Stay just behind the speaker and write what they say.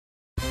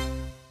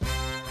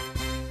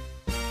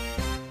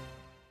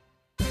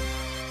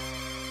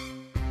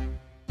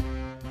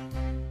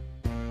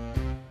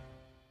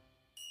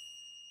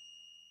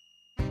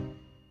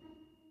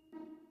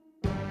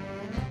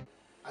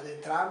ad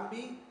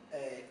entrambi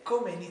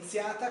come è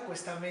iniziata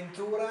questa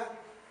avventura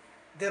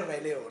del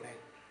Re Leone.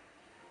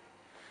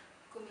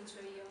 Comincio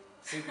io.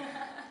 Sì.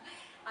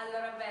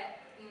 Allora,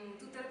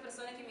 tutte le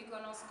persone che mi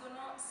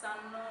conoscono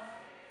sanno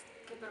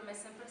che per me è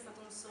sempre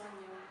stato un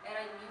sogno, era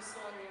il mio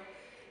sogno,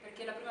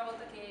 perché la prima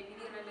volta che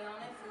vidi il Re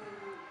Leone fu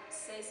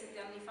 6-7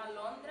 anni fa a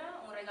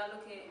Londra, un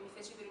regalo che mi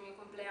feci per il mio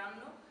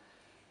compleanno,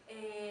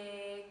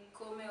 e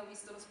come ho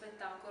visto lo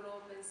spettacolo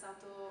ho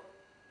pensato,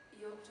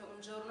 cioè, un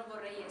giorno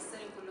vorrei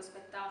essere in quello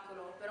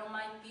spettacolo, però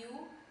mai più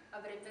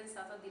avrei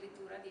pensato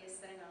addirittura di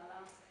essere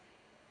Nala.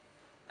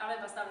 A me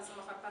bastava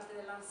insomma far parte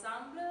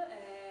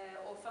dell'ensemble,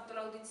 ho fatto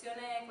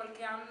l'audizione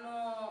qualche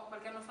anno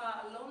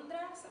fa a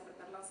Londra, sempre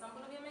per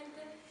l'ensemble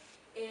ovviamente,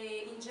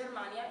 e in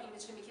Germania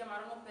invece mi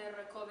chiamarono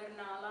per cover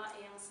Nala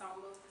e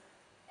ensemble.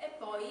 E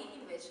poi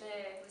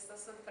invece questa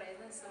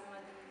sorpresa insomma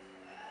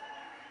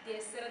di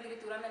essere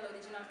addirittura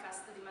nell'original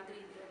cast di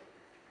Madrid.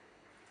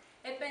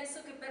 E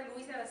penso che per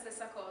lui sia la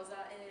stessa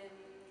cosa,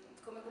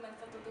 come hai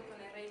commentato tu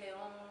con el Rey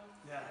León.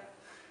 Yeah.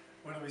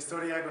 Bueno, mi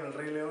historia con el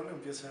Rey León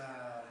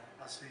empieza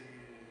hace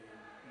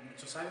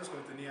muchos años,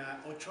 cuando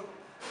tenía 8,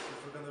 que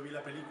fue cuando vi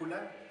la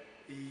película,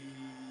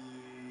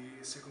 y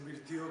se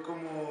convirtió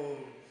como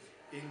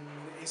en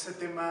ese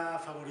tema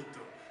favorito.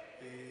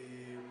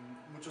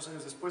 Muchos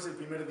años después, el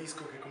primer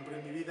disco que compré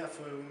en mi vida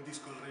fue un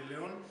disco del Rey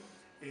León.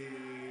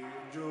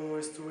 Yo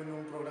estuve en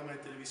un programa de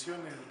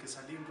televisión en el que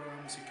salí, un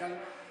programa musical,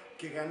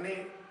 que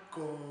gané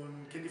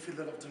con Can You Feel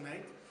the Love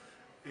Tonight.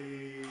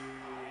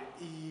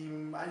 Y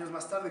años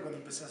más tarde, cuando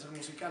empecé a hacer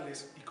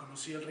musicales y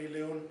conocí el Rey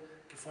León,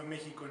 que fue a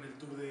México en el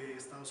tour de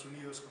Estados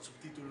Unidos con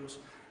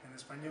subtítulos en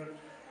español,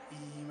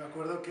 y me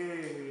acuerdo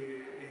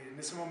que en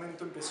ese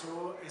momento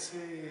empezó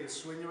ese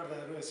sueño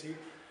verdadero de decir,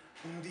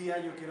 un día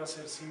yo quiero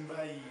hacer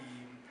Simba,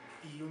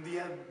 y un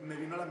día me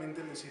vino a la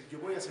mente el decir, yo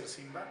voy a hacer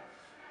Simba,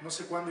 no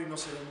sé cuándo y no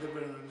sé dónde,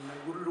 pero en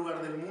algún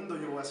lugar del mundo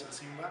yo voy a hacer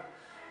Simba.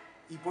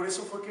 Y por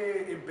eso fue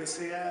que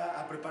empecé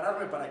a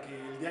prepararme para que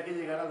el día que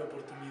llegara la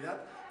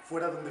oportunidad,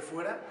 fuera donde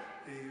fuera,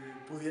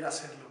 pudiera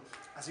hacerlo.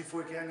 Así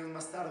fue que años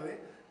más tarde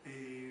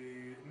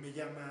me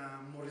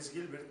llama Morris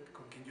Gilbert,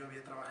 con quien yo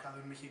había trabajado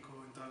en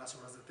México en todas las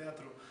obras de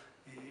teatro,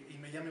 y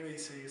me llama y me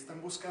dice,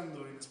 están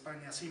buscando en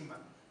España Simba.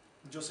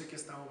 Yo sé que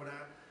esta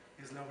obra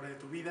es la obra de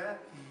tu vida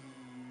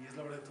y es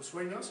la obra de tus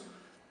sueños,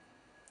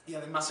 y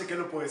además sé que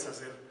lo puedes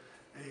hacer.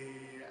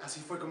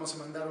 Así fue como se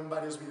mandaron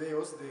varios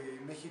videos de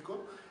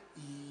México,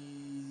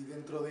 y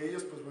dentro de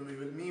ellos, pues bueno,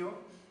 iba el mío,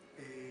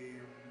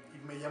 y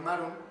me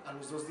llamaron a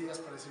los 2 días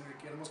para decirme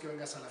que queremos que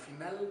vengas a la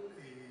final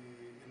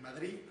en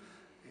Madrid,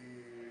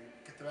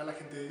 que te vea la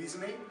gente de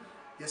Disney,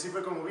 y así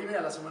fue como vine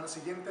a la semana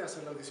siguiente a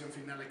hacer la audición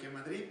final aquí en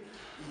Madrid,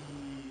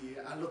 y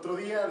al otro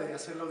día de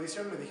hacer la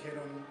audición me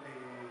dijeron,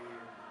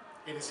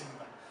 eres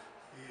Simba.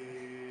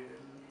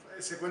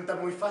 Se cuenta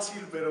muy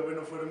fácil, pero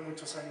bueno, fueron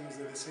muchos años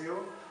de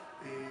deseo,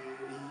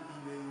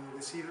 y de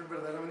decir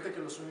verdaderamente que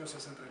los sueños se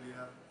hacen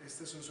realidad.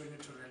 Este es un sueño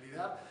hecho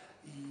realidad,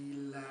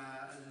 y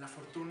la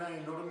fortuna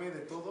enorme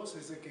de todos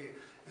es de que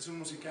es un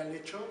musical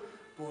hecho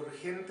por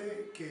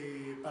gente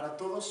que para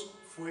todos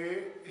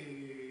fue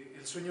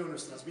el sueño de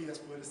nuestras vidas,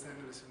 poder estar en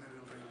el escenario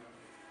del Rey León.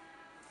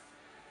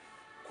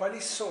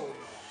 Quali sono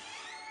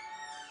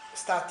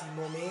stati i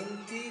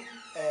momenti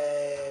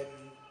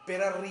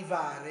per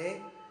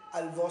arrivare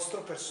al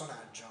vostro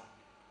personaggio?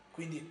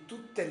 Quindi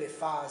tutte le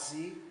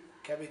fasi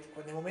che avete,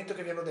 nel momento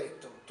che vi hanno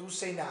detto tu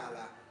sei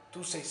Nala,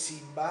 tu sei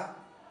Simba,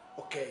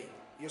 ok,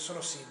 io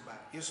sono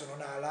Simba, io sono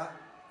Nala,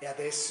 e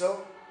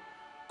adesso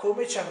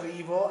come ci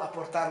arrivo a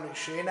portarlo in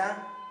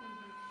scena?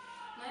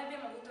 Noi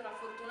abbiamo avuto la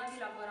fortuna di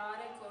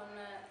lavorare con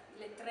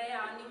le 3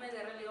 anime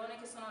del Re Leone,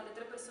 che sono le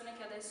 3 persone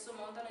che adesso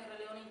montano il Re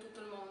Leone in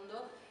tutto il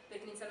mondo,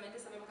 perché inizialmente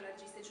sappiamo che la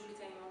regista è Julie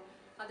Taymor.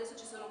 Adesso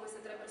ci sono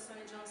queste 3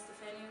 persone, John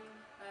Stefaniuk,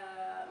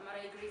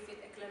 Murray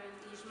Griffith e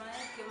Clement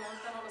Ishmael, che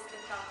montano lo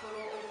spettacolo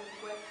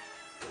ovunque.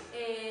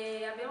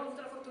 E abbiamo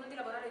avuto la fortuna di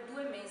lavorare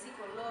 2 mesi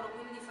con loro,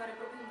 quindi di fare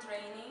proprio un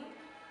training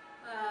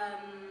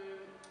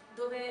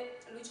dove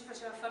lui ci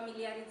faceva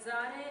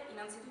familiarizzare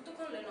innanzitutto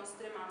con le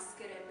nostre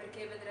maschere,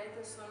 perché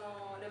vedrete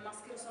le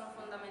maschere sono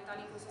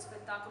fondamentali in questo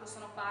spettacolo,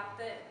 sono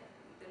parte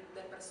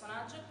del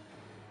personaggio.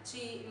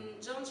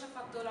 John ci ha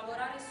fatto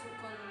lavorare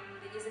con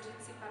degli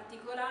esercizi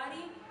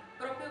particolari,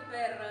 proprio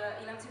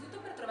innanzitutto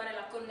per trovare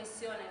la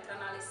connessione tra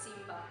Nala e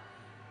Simba,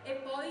 e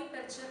poi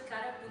per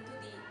cercare appunto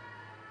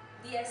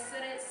di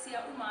essere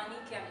sia umani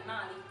che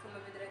animali, come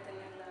vedrete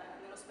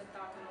nello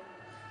spettacolo.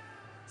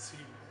 Sí,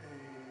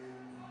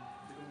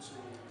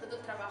 Todo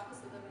el trabajo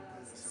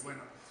es sí.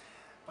 Bueno,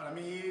 para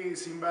mí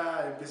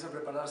Simba empieza a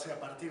prepararse a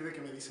partir de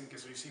que me dicen que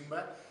soy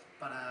Simba.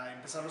 Para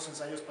empezar los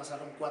ensayos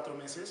pasaron 4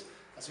 meses,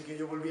 así que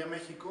yo volví a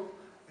México,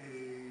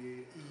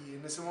 y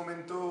en ese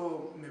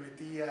momento me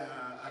metí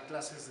a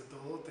clases de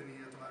todo.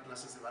 Tomaba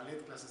clases de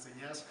ballet, clases de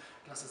jazz,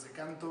 clases de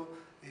canto.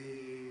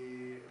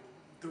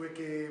 Tuve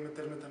que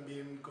meterme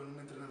también con un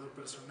entrenador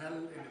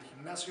personal en el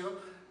gimnasio,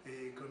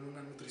 con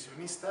una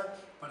nutricionista,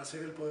 para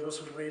ser el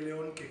poderoso Rey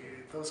León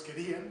que todos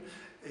querían.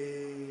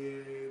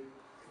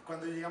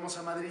 Cuando llegamos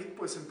a Madrid,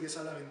 pues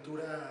empieza la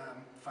aventura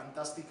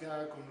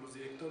fantástica con los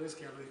directores,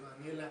 que ya lo dijo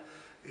Daniela,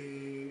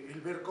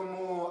 el ver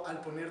cómo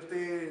al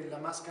ponerte la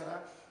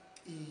máscara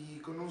y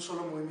con un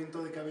solo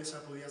movimiento de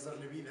cabeza podías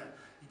darle vida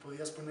y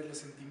podías ponerle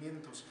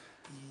sentimientos,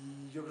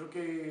 y yo creo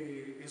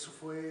que eso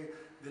fue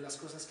de las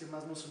cosas que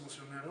más nos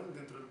emocionaron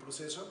dentro del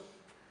proceso,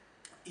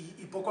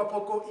 y poco a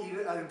poco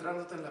ir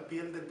adentrándote en la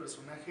piel del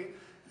personaje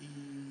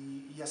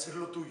y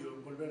hacerlo tuyo,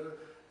 volver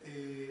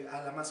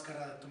a la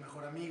máscara tu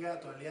mejor amiga,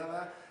 tu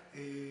aliada,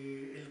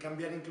 el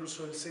cambiar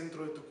incluso el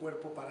centro de tu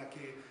cuerpo para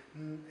que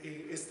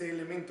este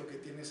elemento que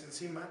tienes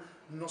encima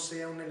no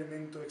sea un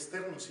elemento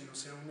externo, sino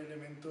sea un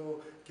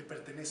elemento que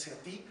pertenece a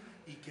ti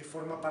y que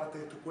forma parte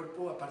de tu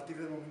cuerpo a partir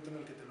del momento en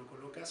el que te lo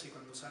colocas, y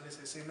cuando sales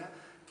a escena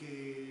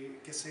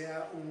que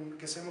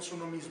seamos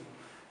uno mismo.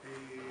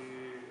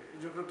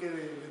 Yo creo que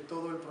de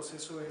todo el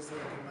proceso es de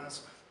lo que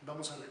más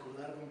vamos a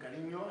recordar con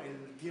cariño,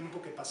 el tiempo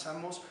que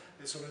pasamos,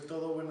 sobre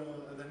todo, bueno,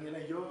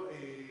 Daniela y yo,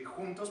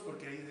 juntos,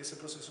 porque ahí de ese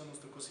proceso nos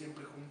tocó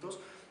siempre juntos,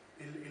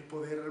 el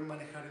poder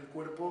manejar el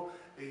cuerpo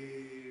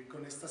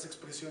con estas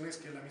expresiones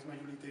que la misma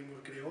Julie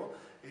Taymor creó,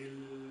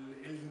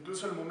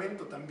 incluso el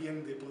momento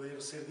también de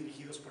poder ser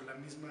dirigidos por la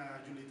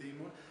misma Julie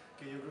Taymor,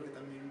 que yo creo que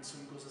también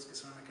son cosas que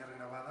se van a quedar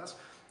grabadas,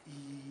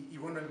 y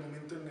bueno, el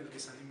momento en el que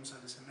salimos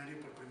al escenario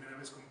por primera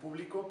vez con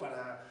público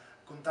para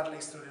contar la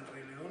historia del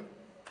Rey León,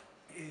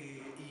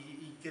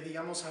 y que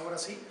digamos ahora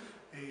sí,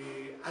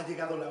 ha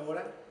llegado la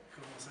hora,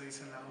 como se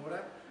dice en la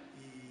hora,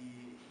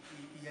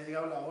 y ha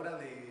llegado la hora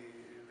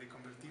de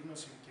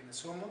convertirnos en quienes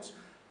somos,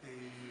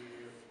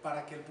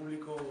 para que el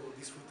público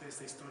disfrute de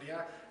esta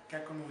historia che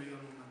ha conmovido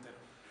il mondo intero.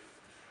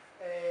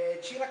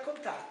 Ci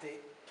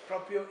raccontate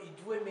proprio i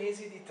 2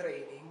 mesi di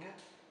training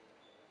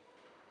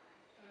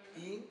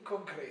in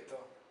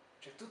concreto,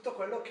 cioè tutto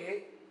quello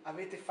che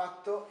avete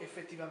fatto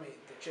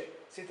effettivamente, cioè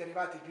siete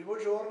arrivati il primo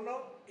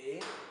giorno e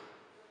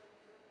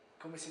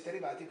come siete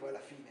arrivati poi alla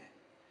fine.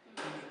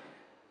 Quindi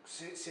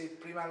se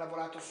prima hai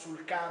lavorato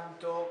sul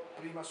canto,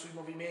 prima sui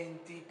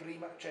movimenti,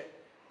 prima, cioè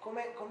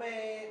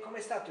com'è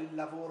stato il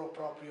lavoro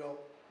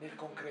proprio nel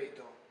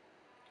concreto?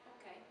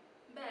 Ok,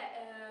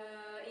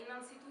 beh,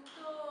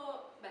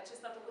 innanzitutto c'è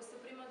stato questo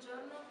primo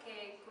giorno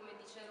che, come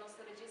dice il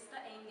nostro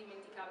regista, è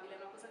indimenticabile,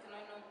 è una cosa che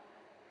noi non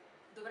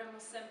dovremmo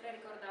sempre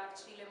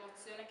ricordarci,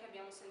 l'emozione che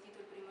abbiamo sentito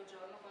il primo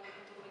giorno quando,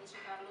 appunto, come dice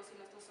Carlos, il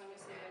nostro sogno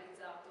si è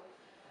realizzato.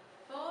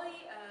 Poi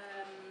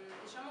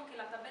diciamo che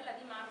la tabella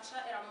di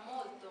marcia era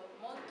molto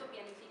molto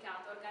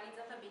pianificata,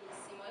 organizzata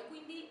benissimo, e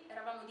quindi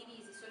eravamo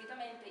divisi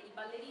solitamente i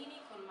ballerini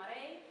con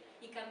Marey,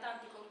 i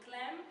cantanti con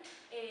Clem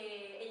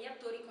e gli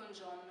attori con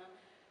John,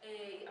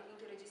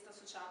 appunto il regista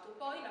associato.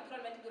 Poi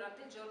naturalmente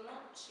durante il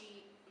giorno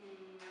ci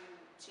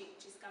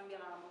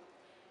scambiavamo.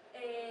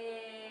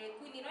 E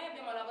quindi noi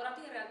abbiamo lavorato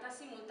in realtà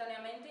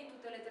simultaneamente in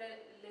tutte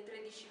le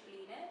tre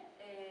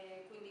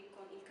discipline, quindi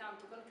con il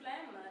canto con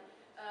Clem,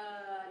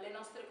 le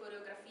nostre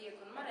coreografie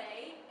con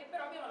Marey, e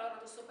però abbiamo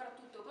lavorato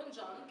soprattutto con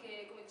John,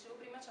 che, come dicevo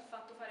prima, ci ha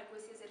fatto fare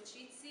questi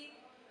esercizi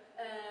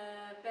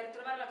per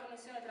trovare la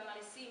connessione tra Nale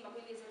e Simba,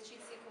 quindi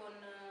esercizi con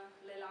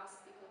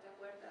l'elastico, ¿te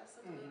acuerdas?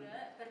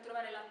 Per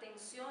trovare la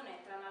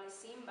tensione tra Nale e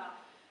Simba,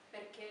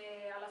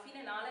 perché alla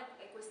fine Nale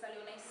è questa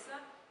leonessa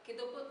che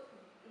dopo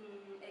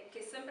che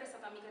è sempre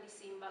stata amica di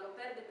Simba, lo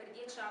perde per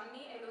 10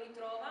 anni e lo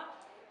ritrova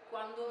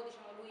quando,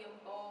 diciamo, lui è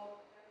un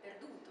po'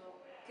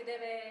 perduto, che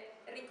deve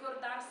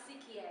ricordarsi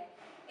chi è,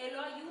 e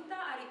lo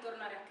aiuta a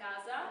ritornare a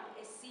casa,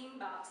 e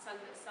Simba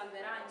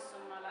salverà,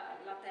 insomma,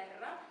 la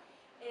terra,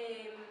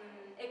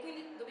 e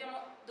quindi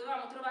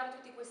dovevamo trovare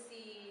tutti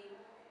queste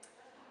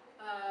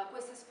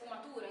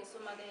sfumature,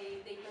 insomma,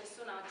 dei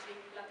personaggi,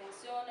 la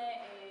tensione.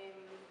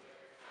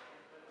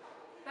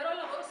 Però il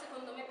lavoro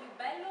secondo me più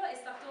bello è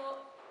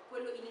stato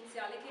quello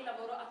iniziale, che è il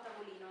lavoro a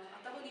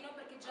tavolino,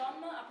 perché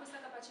John ha questa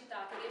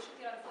capacità che riesce a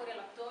tirare fuori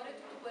all'attore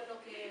tutto quello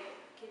che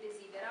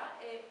desidera,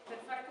 e per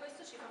fare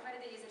questo ci fa fare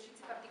degli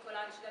esercizi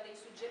particolari, ci dà dei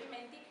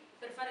suggerimenti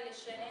per fare le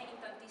scene in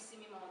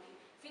tantissimi modi,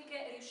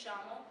 finché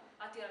riusciamo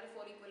a tirare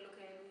fuori quello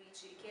che lui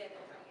ci richiede.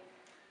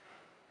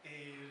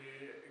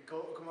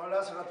 Como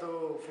hablaba hace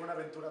rato, fue una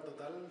aventura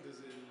total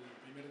desde el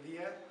primer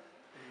día.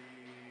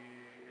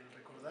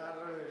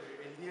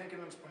 El día en que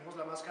nos ponemos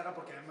la máscara,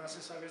 porque además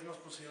esa vez nos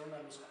pusieron a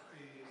los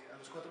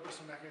 4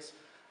 personajes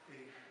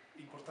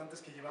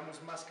importantes que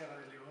llevamos máscara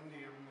de león,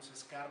 digamos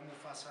Scar,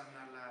 Mufasa,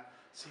 Nala,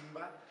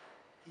 Simba,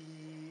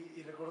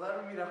 y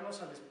recordar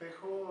mirarnos al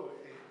espejo,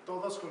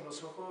 todos con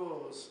los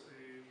ojos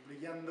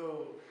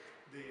brillando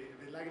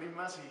de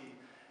lágrimas,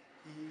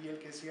 y el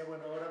que decía,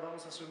 bueno, ahora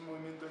vamos a hacer un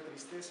movimiento de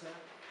tristeza,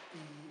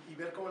 y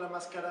ver cómo la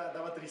máscara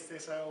daba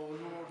tristeza, o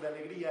uno de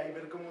alegría, y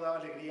ver cómo daba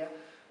alegría.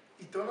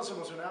 Y todos nos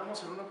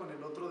emocionábamos el uno con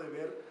el otro de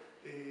ver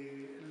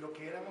lo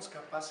que éramos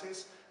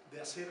capaces de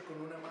hacer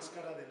con una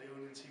máscara de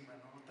león encima,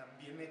 ¿no? Tan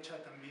bien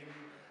hecha, tan bien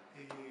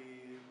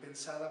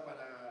pensada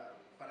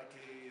para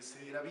que se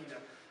diera vida.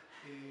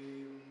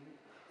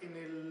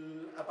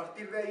 A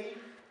partir de ahí,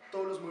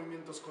 todos los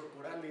movimientos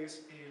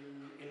corporales,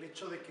 el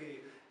hecho de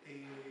que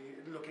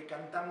lo que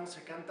cantamos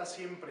se canta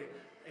siempre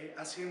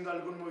haciendo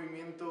algún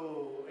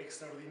movimiento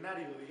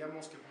extraordinario.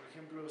 Digamos que, por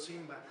ejemplo,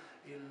 Simba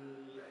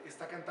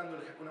está cantando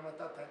el Hakuna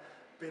Matata,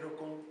 pero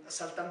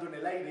saltando en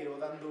el aire o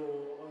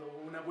dando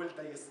una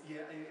vuelta y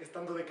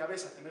estando de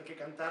cabeza, tener que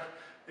cantar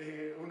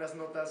unas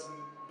notas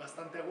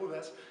bastante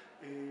agudas.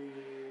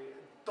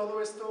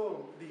 Todo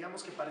esto,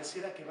 digamos que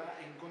pareciera que va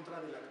en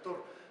contra del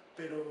actor,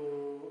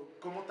 pero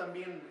como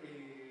también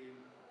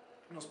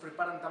nos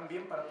preparan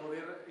también para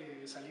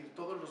poder salir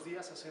todos los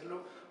días a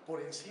hacerlo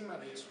por encima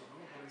de eso,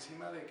 ¿no? Por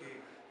encima de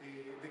que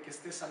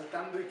estés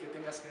saltando y que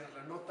tengas que dar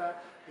la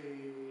nota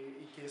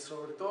y que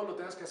sobre todo lo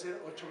tengas que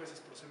hacer 8 veces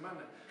por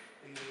semana.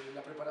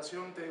 La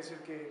preparación, te decir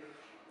que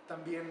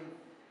también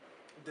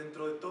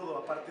dentro de todo,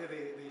 aparte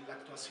de la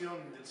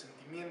actuación, del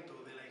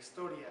sentimiento, de la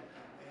historia,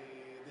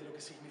 de lo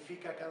que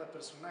significa cada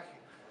personaje,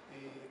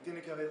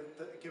 tiene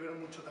que ver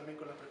mucho también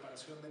con la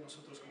preparación de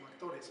nosotros como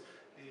actores.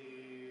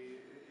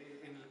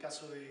 En el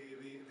caso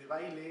de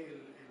baile,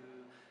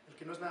 el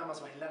que no es nada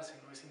más bailar,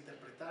 sino es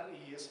interpretar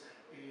y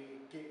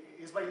que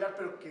es bailar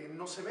pero que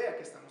no se vea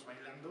que estamos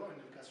bailando, en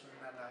el caso de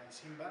Nala y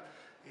Simba,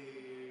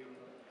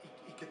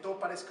 y que todo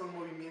parezca un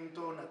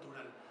movimiento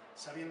natural,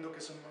 sabiendo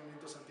que son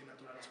movimientos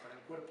antinaturales para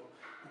el cuerpo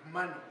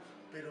humano,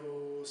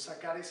 pero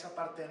sacar esa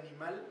parte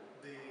animal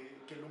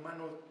que el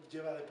humano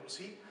lleva de por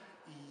sí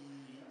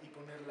y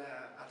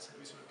ponerla al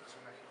servizio del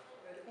personaje.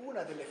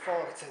 Una delle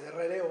forze del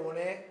Re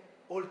Leone,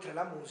 oltre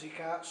alla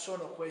musica,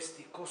 sono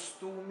questi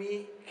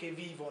costumi che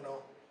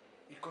vivono.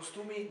 I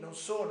costumi non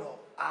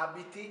sono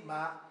abiti,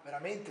 ma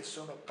veramente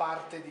sono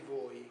parte di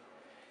voi.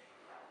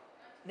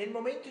 Nel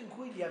momento in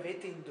cui li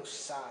avete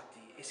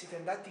indossati e siete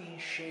andati in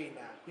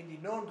scena, quindi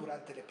non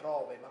durante le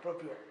prove, ma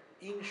proprio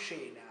in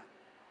scena,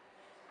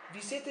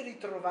 vi siete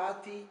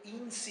ritrovati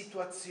in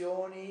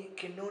situazioni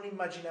che non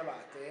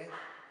immaginavate?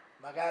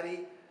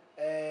 Magari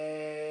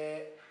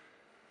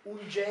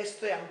un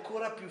gesto è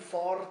ancora più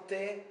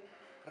forte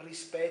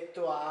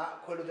rispetto a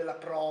quello della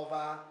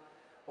prova,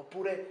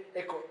 oppure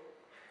ecco,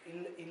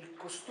 il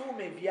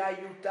costume vi ha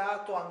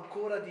aiutato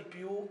ancora di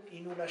più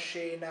in una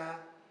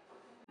scena.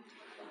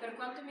 Per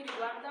quanto mi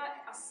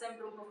riguarda ha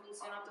sempre un po'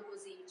 funzionato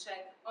così,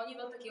 cioè ogni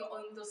volta che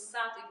ho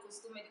indossato il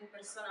costume di un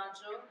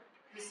personaggio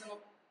mi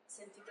sono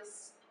sentita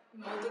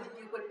molto di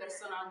più quel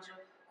personaggio,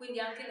 quindi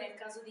anche nel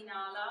caso di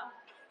Nala,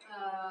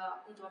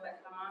 appunto vabbè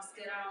la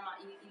maschera, ma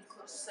il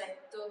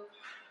corsetto,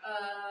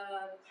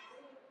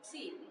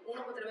 sì,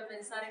 uno potrebbe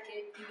pensare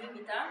che ti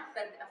limita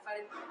a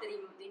fare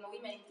dei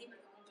movimenti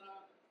perché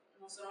appunto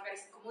non sono magari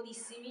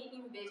comodissimi,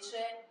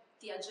 invece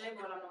ti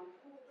agevolano.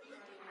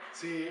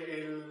 Sí,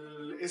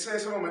 es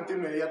ese momento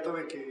inmediato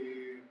de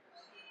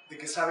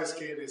que sabes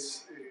que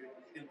eres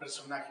el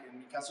personaje.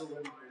 En mi caso,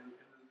 bueno,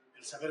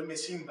 el saberme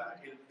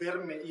Simba, el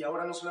verme, y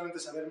ahora no solamente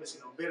saberme,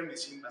 sino verme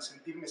Simba,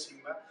 sentirme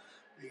Simba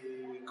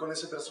con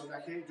ese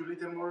personaje. Julie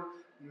Temor,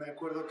 me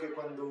acuerdo que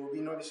cuando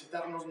vino a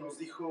visitarnos nos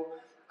dijo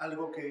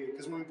algo que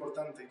es muy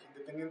importante, que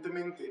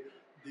independientemente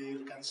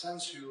del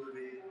cansancio,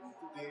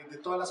 de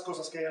todas las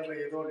cosas que hay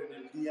alrededor en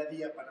el día a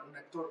día para un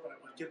actor, para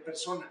cualquier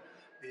persona,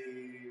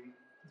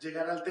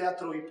 llegar al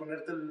teatro y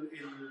ponerte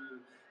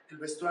el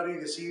vestuario y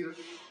decir,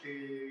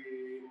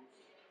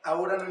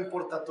 ahora no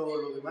importa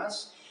todo lo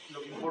demás,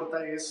 lo que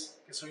importa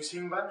es que soy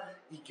Simba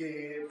y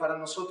que para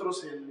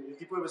nosotros el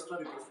tipo de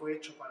vestuario que fue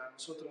hecho para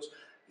nosotros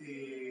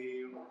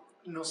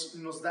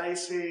nos da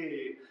esa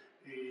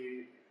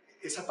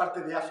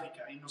parte de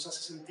África y nos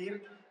hace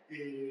sentir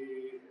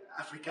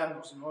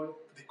africanos, ¿no?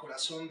 De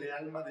corazón, de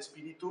alma, de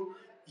espíritu,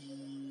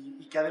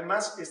 y que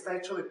además está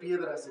hecho de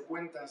piedras, de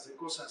cuentas, de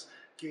cosas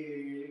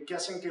que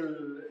hacen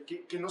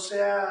que no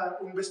sea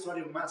un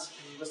vestuario más.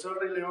 El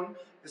vestuario del Rey León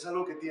es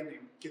algo que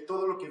tiene, que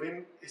todo lo que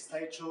ven está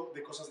hecho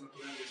de cosas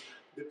naturales,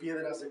 de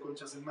piedras, de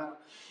conchas de mar,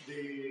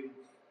 de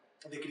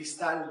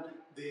cristal,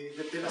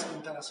 de telas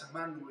pintadas a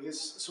mano.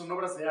 Son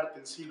obras de arte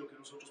en sí lo que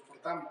nosotros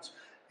portamos.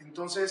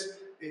 Entonces,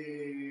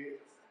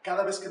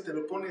 cada vez que te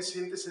lo pones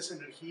sientes esa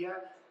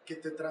energía que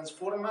te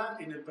transforma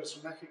en el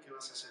personaje que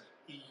vas a ser.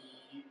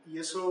 Y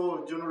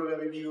eso yo no lo había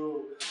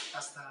vivido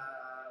hasta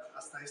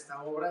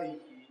esta obra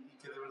y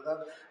que de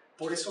verdad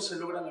por eso se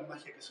logra la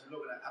magia que se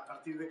logra, a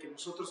partir de que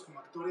nosotros como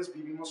actores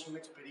vivimos una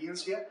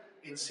experiencia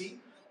en sí,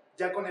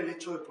 ya con el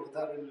hecho de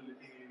portar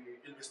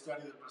el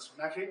vestuario del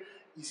personaje,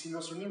 y si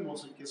nos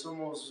unimos y que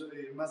somos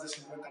más de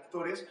 50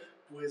 actores,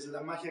 pues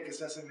la magia che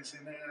si hace in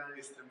escena è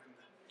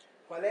tremenda.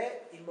 Qual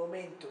è il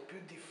momento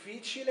più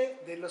difficile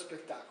dello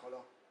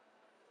spettacolo?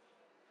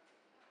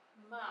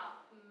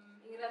 Ma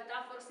in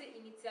realtà forse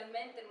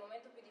inizialmente il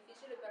momento più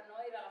difficile per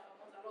noi era la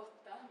famosa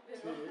lotta,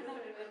 però sì.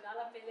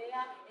 la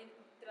pelea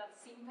tra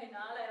Simba e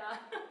Nala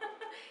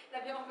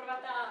l'abbiamo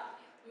provata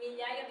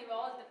migliaia di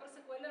volte,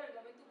 forse quello era il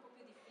momento un po'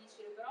 più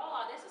difficile, però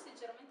adesso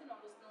sinceramente non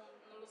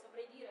lo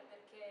saprei dire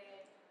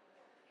perché...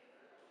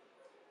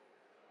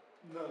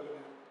 No,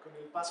 con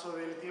el paso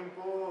del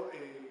tiempo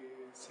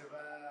se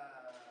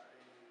va,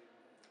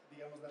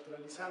 digamos,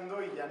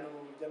 naturalizando y ya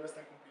no es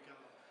tan complicado.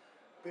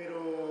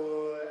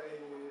 Pero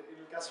en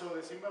el caso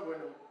de Simba,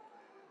 bueno,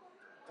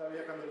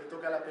 todavía cuando le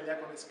toca la pelea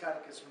con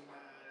Scar, que es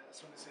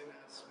son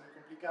escenas muy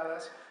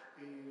complicadas,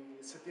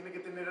 se tiene que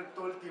tener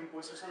todo el tiempo,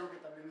 eso es algo que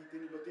también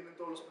lo tienen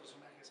todos los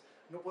personajes.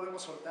 No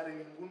podemos soltar en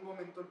ningún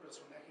momento el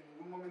personaje, en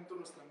ningún momento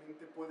nuestra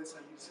mente puede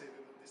salirse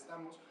de donde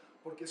estamos,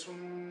 porque es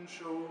un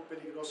show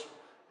peligroso.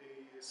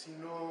 Si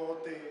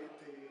no te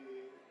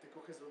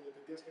coges donde te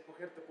tienes que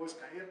coger, te puedes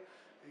caer,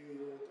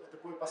 o te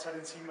puede pasar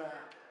encima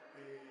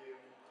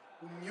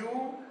un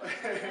ñu,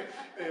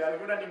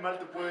 algún animal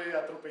te puede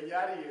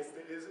atropellar y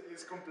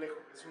es complejo,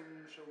 es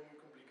un show muy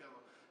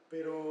complicado.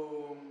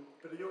 Pero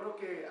yo creo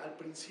que al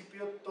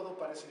principio todo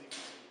parece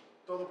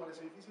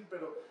difícil,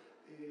 pero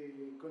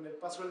con el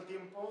paso del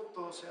tiempo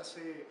todo se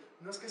hace,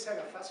 no es que se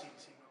haga fácil,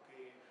 sino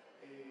que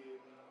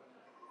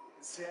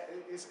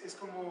es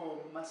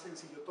como más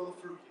sencillo, todo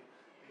fluye,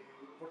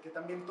 porque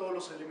también todos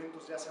los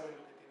elementos ya saben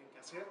lo que tienen que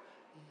hacer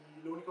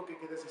y lo único que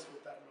queda es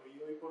disfrutarlo,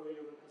 y hoy por hoy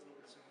yo creo que es lo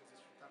que hacemos,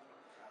 disfrutarlo.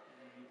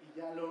 Y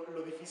ya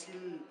lo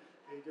difícil,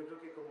 yo creo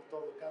que como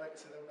todo, cada que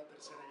se da una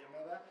tercera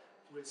llamada,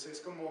 pues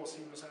es como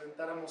si nos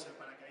aventáramos en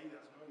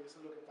paracaídas, ¿no? Y eso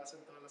es lo que pasa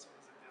en todas las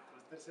obras de teatro.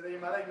 Es tercera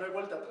llamada y no hay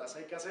vuelta atrás,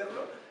 hay que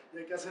hacerlo, y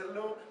hay que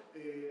hacerlo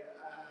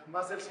a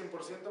más del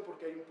 100%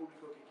 porque hay un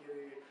público que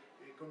quiere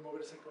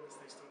conmoverse con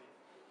esta historia.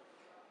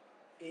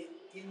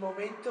 E il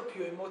momento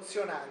più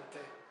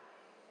emozionante?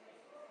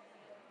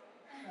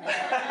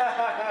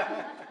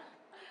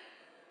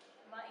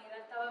 Ma in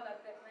realtà vabbè,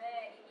 per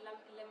me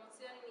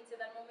l'emozione inizia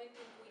dal momento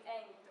in cui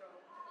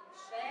entro in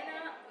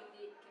scena,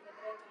 quindi che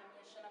vedrete una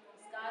mia scena con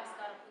Scar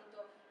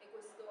appunto è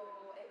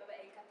vabbè,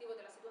 è il cattivo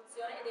della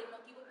situazione ed è il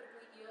motivo per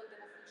cui io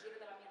devo fuggire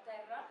dalla mia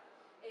terra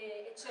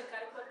e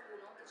cercare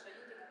qualcuno che ci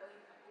aiuti, che poi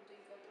appunto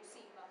incontro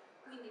Simba.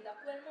 Quindi da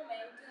quel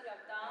momento in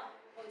realtà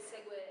poi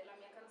segue la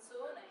mia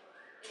canzone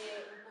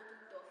e un po'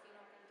 tutto fino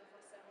appunto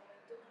forse al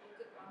momento blu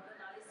che quando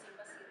Nala e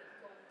Simba si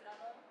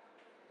rincontrano.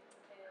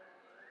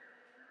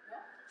 ¿No?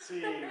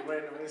 Sí,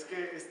 bueno, es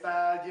que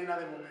está llena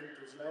de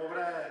momentos. La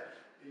obra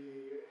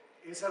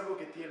es algo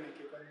que tiene,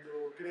 que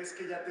cuando crees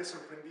que ya te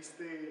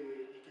sorprendiste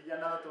y que ya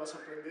nada te va a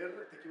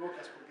sorprender, te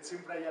equivocas, porque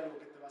siempre hay algo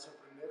que te va a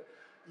sorprender.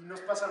 Y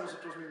nos pasa a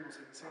nosotros mismos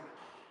en escena.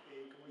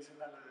 Como dice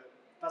Nala,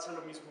 pasa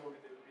lo mismo en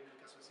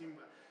el caso de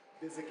Simba.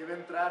 Desde que va a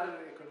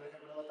entrar con la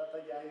Hakuna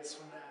Matata ya es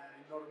una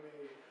enorme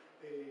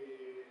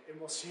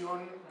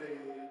emoción de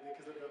qué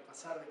es lo que va a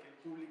pasar, de que el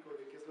público,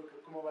 de qué es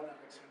cómo van a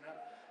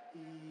reaccionar.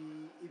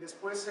 Y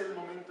después el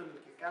momento en el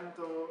que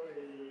canto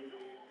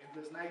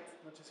Endless Night,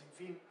 Noche sin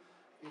fin,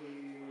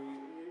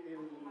 el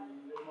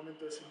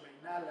momento de Simba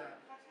y Nala,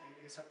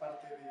 esa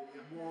parte de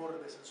amor,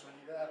 de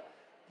sensualidad.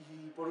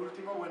 Y por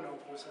último, bueno,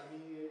 pues a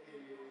mí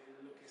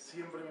lo que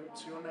siempre me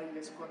emociona y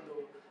es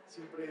cuando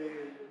siempre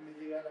me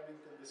llega a la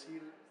mente el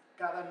decir,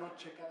 cada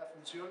noche, cada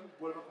función,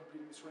 vuelvo a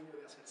cumplir mi sueño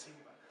de hacer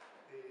Simba,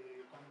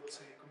 cuando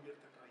se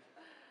convierte en rey.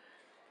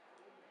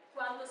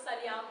 Quando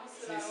saliamo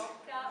sulla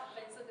rocca,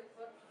 penso che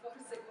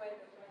forse quello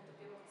è il momento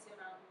più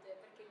emozionante,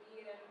 perché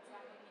lì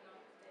realizziamo ogni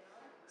notte, ¿no?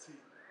 Sí.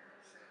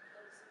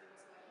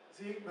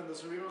 Sí, cuando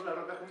subimos la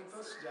roca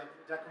juntos,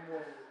 ya como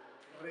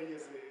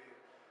reyes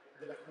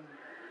de la jungla.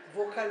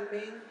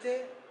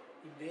 Vocalmente,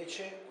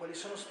 invece, quali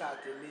sono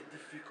state le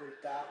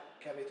difficoltà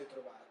che avete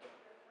trovato?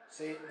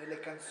 Se nelle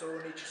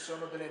canzoni ci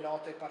sono delle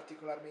note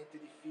particolarmente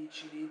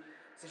difficili,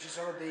 se ci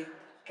sono dei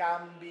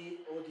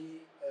cambi o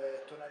di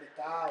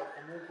tonalità o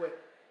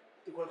comunque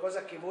di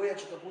qualcosa che voi a un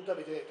certo punto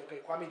avete detto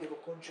ok, qua mi devo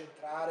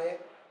concentrare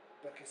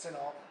perché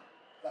sennò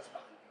la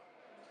sbaglio.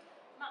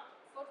 Ma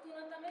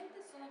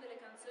fortunatamente sono delle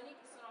canzoni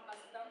che sono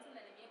abbastanza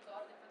nelle mie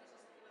corde, infatti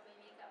sono stati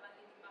i miei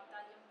cavalli di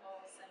battaglia un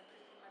po' sempre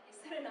prima di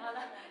essere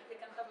Nala, che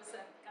cantavo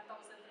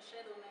sempre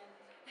Shadow Man,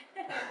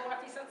 un po' una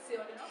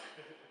fissazione, no?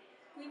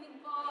 Quindi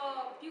un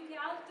po' più che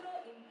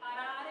altro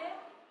imparare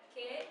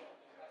che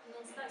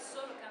non stai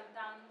solo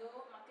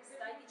cantando, ma che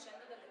stai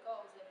dicendo delle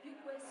cose, più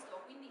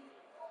questo, quindi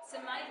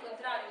semmai il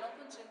contrario, non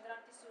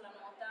concentrarti sulla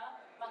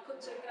nota, ma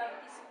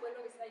concentrarti su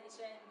quello che stai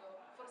dicendo,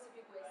 forse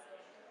più questo.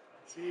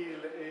 Sí,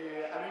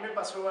 a mí me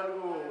pasó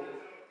algo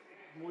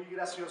muy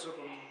gracioso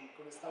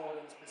con esta obra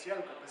en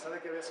especial, que a pesar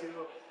de que había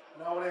sido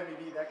la obra de mi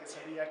vida, que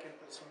sabía que el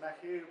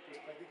personaje, pues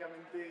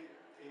prácticamente,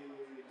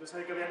 yo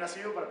sabía que había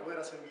nacido para poder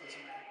hacer un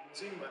personaje como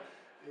Simba.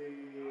 Y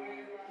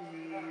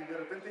de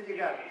repente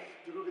llegar,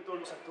 yo creo que todos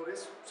los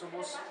actores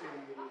somos,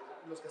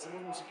 los que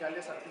hacemos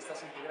musicales,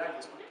 artistas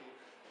integrales, porque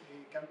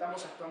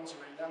cantamos, actuamos y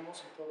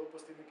bailamos y todo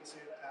pues tiene que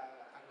ser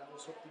a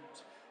grados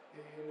óptimos.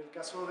 En el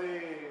caso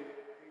de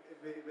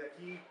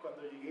aquí,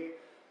 cuando llegué,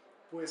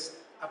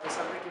 pues a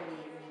pesar de que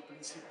mi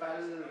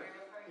principal,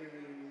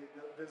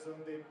 desde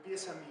donde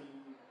empieza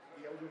mi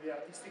vida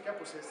artística,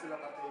 pues es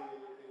la parte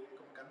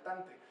como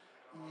cantante.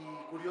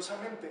 Y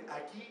curiosamente,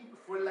 aquí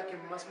fue la que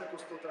más me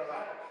costó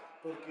trabajo,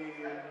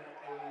 porque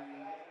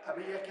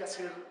había que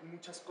hacer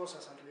muchas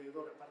cosas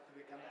alrededor, aparte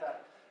de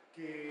cantar,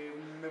 que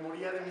me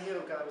moría de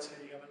miedo cada vez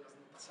que llegaban las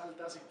notas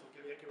altas y porque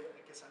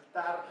había que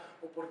saltar,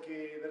 o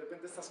porque de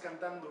repente estás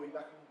cantando y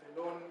baja un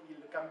telón y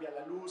le cambia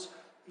la luz,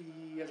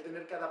 y el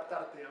tener que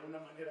adaptarte a una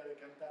manera de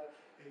cantar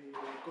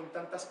con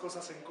tantas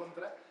cosas en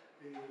contra,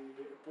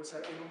 pues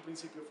en un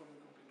principio fue muy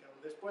complicado.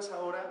 Después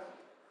ahora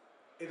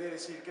he de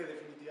decir que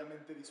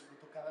definitivamente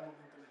disfruto cada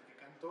momento en el que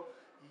canto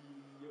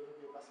y yo creo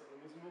que va a ser lo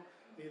mismo.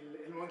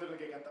 El momento en el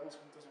que cantamos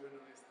juntos, bueno,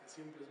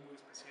 siempre es muy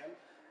especial.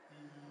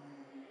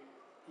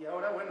 Y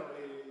ahora, bueno,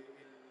 el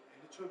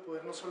hecho de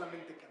poder no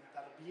solamente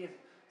cantar bien,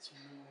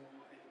 sino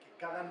el que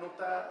cada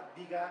nota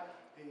diga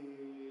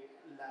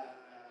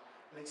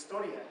la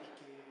historia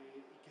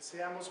y que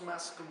seamos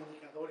más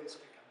comunicadores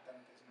que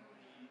cantantes, ¿no?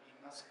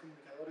 Y más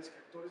comunicadores que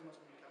actores, más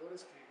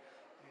comunicadores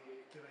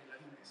que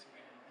bailarines.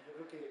 Y yo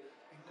creo que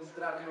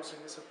encontrarnos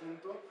en ese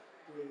punto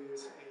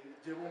pues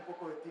llevó un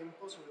poco de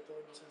tiempo, sobre todo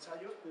en los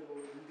ensayos, pero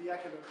el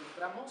día que lo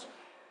encontramos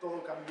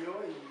todo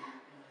cambiò e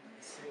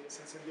si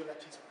encendió la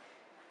chispa.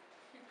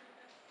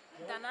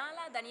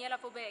 Daniela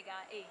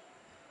Pobega e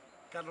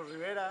Carlos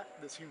Rivera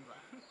de Simba.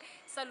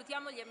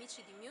 salutiamo gli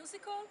amici di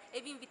Musical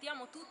e vi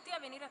invitiamo tutti a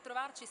venire a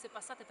trovarci se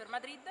passate per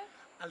Madrid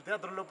Al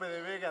Teatro Lope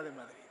de Vega de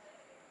Madrid.